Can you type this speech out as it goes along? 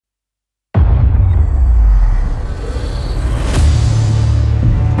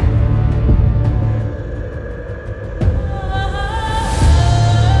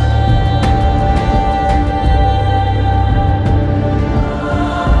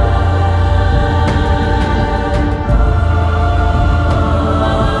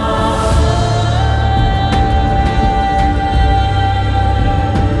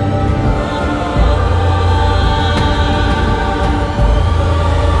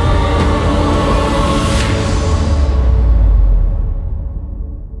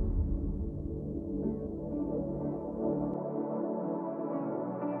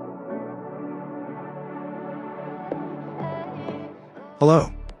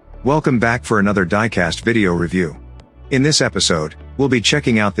Hello. Welcome back for another diecast video review. In this episode, we'll be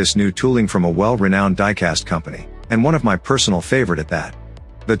checking out this new tooling from a well-renowned diecast company, and one of my personal favorite at that.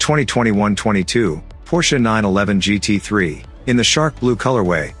 The 2021-22 Porsche 911 GT3, in the shark blue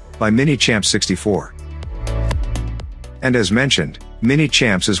colorway, by Minichamps 64. And as mentioned,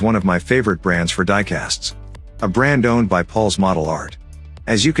 Minichamps is one of my favorite brands for diecasts. A brand owned by Paul's Model Art.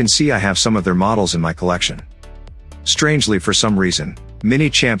 As you can see, I have some of their models in my collection. Strangely, for some reason,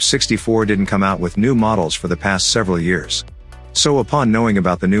 Minichamps 64 didn't come out with new models for the past several years. So upon knowing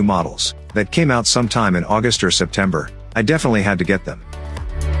about the new models, that came out sometime in August or September, I definitely had to get them.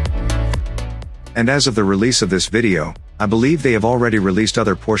 And as of the release of this video, I believe they have already released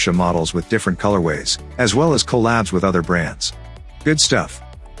other Porsche models with different colorways, as well as collabs with other brands. Good stuff.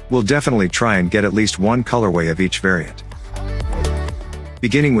 We'll definitely try and get at least one colorway of each variant.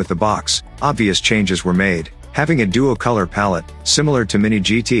 Beginning with the box, obvious changes were made, having a duo color palette, similar to Mini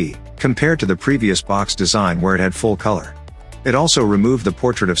GT, compared to the previous box design where it had full color. It also removed the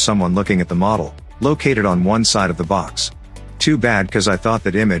portrait of someone looking at the model, located on one side of the box. Too bad, cause I thought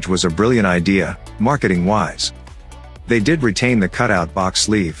that image was a brilliant idea, marketing-wise. They did retain the cutout box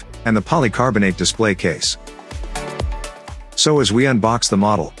sleeve, and the polycarbonate display case. So as we unbox the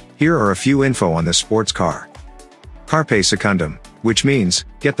model, here are a few info on this sports car. Carpe secundum, which means,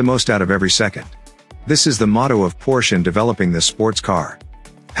 get the most out of every second. This is the motto of Porsche in developing this sports car.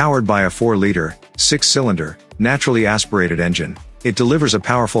 Powered by a 4-liter, 6-cylinder, naturally aspirated engine, it delivers a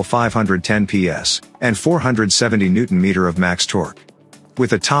powerful 510 PS, and 470 Nm of max torque.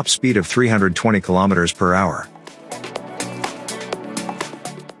 With a top speed of 320 km per hour.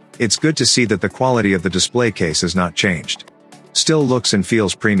 It's good to see that the quality of the display case has not changed. Still looks and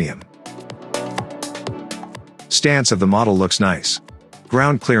feels premium. Stance of the model looks nice.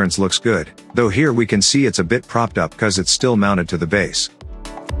 Ground clearance looks good, though here we can see it's a bit propped up cause it's still mounted to the base.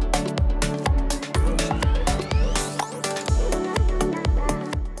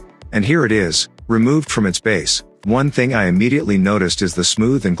 And here it is, removed from its base. One thing I immediately noticed is the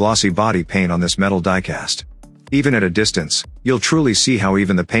smooth and glossy body paint on this metal diecast. Even at a distance, you'll truly see how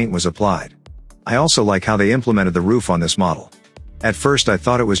even the paint was applied. I also like how they implemented the roof on this model. At first I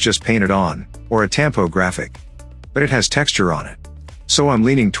thought it was just painted on, or a tampo graphic. But it has texture on it. So I'm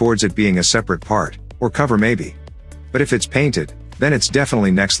leaning towards it being a separate part, or cover maybe. But if it's painted, then it's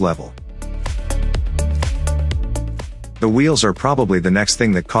definitely next level. The wheels are probably the next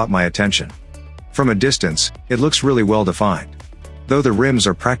thing that caught my attention. From a distance, it looks really well defined. Though the rims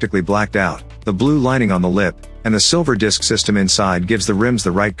are practically blacked out, the blue lining on the lip, and the silver disc system inside gives the rims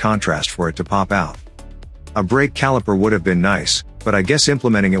the right contrast for it to pop out. A brake caliper would have been nice, but I guess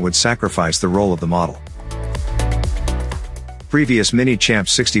implementing it would sacrifice the roll of the model. Previous Minichamps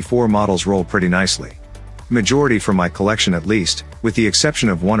 64 models roll pretty nicely. Majority from my collection at least, with the exception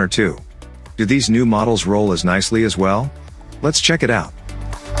of one or two. Do these new models roll as nicely as well? Let's check it out.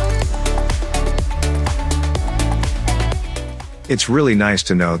 It's really nice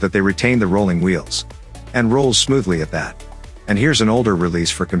to know that they retain the rolling wheels. And rolls smoothly at that. And here's an older release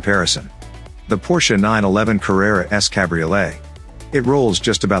for comparison. The Porsche 911 Carrera S Cabriolet. It rolls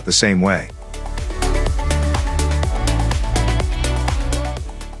just about the same way.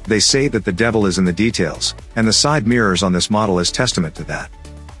 They say that the devil is in the details, and the side mirrors on this model is testament to that.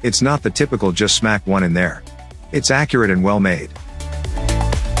 It's not the typical just smack one in there. It's accurate and well made.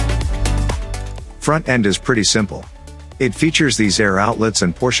 Front end is pretty simple. It features these air outlets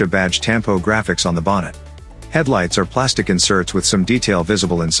and Porsche badge tampo graphics on the bonnet. Headlights are plastic inserts with some detail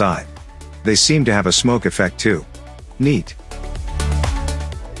visible inside. They seem to have a smoke effect too. Neat.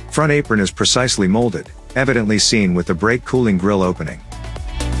 Front apron is precisely molded, evidently seen with the brake cooling grille opening.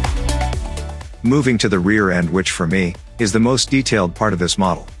 Moving to the rear end, which for me, is the most detailed part of this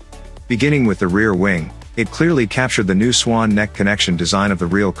model. Beginning with the rear wing, it clearly captured the new swan neck connection design of the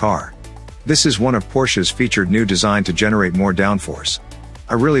real car. This is one of Porsche's featured new design to generate more downforce.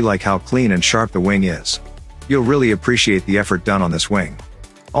 I really like how clean and sharp the wing is. You'll really appreciate the effort done on this wing.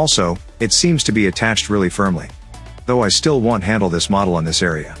 Also, it seems to be attached really firmly. Though I still won't handle this model on this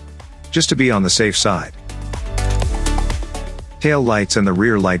area. Just to be on the safe side. Tail lights and the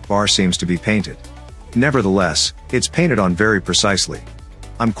rear light bar seems to be painted. Nevertheless, it's painted on very precisely.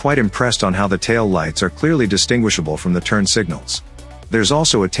 I'm quite impressed on how the tail lights are clearly distinguishable from the turn signals. There's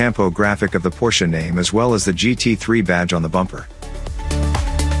also a tampo graphic of the Porsche name as well as the GT3 badge on the bumper.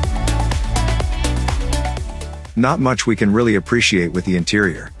 Not much we can really appreciate with the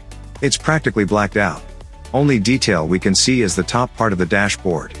interior. It's practically blacked out. Only detail we can see is the top part of the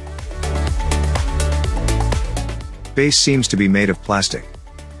dashboard. Base seems to be made of plastic.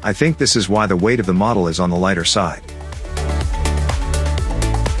 I think this is why the weight of the model is on the lighter side.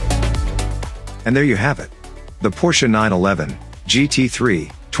 And there you have it. The Porsche 911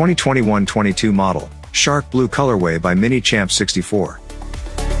 GT3 2021-22 model, Shark Blue colorway by Minichamps 64.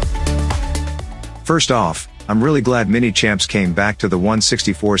 First off, I'm really glad Minichamps came back to the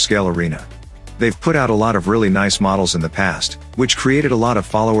 1/64 scale arena. They've put out a lot of really nice models in the past, which created a lot of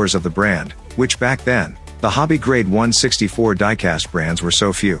followers of the brand, which back then, the hobby-grade 1/64 diecast brands were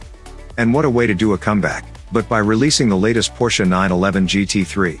so few. And what a way to do a comeback, but by releasing the latest Porsche 911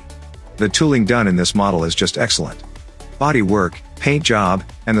 GT3. The tooling done in this model is just excellent. Body work, paint job,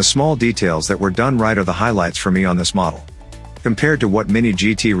 and the small details that were done right are the highlights for me on this model. Compared to what Mini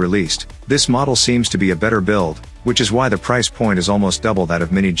GT released, this model seems to be a better build, which is why the price point is almost double that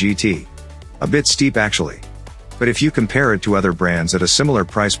of Mini GT. A bit steep actually. But if you compare it to other brands at a similar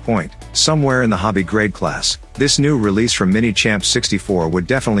price point, somewhere in the hobby grade class, this new release from Minichamps 64 would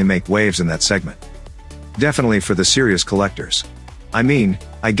definitely make waves in that segment. Definitely for the serious collectors. I mean,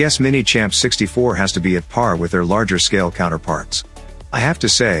 I guess Minichamps 64 has to be at par with their larger scale counterparts. I have to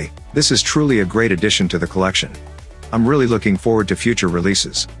say, this is truly a great addition to the collection. I'm really looking forward to future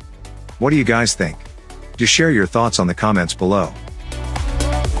releases. What do you guys think? Do share your thoughts on the comments below.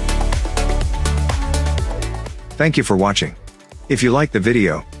 Thank you for watching. If you liked the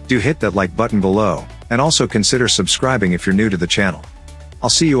video, do hit that like button below, and also consider subscribing if you're new to the channel. I'll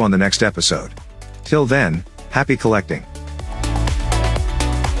see you on the next episode. Till then, happy collecting.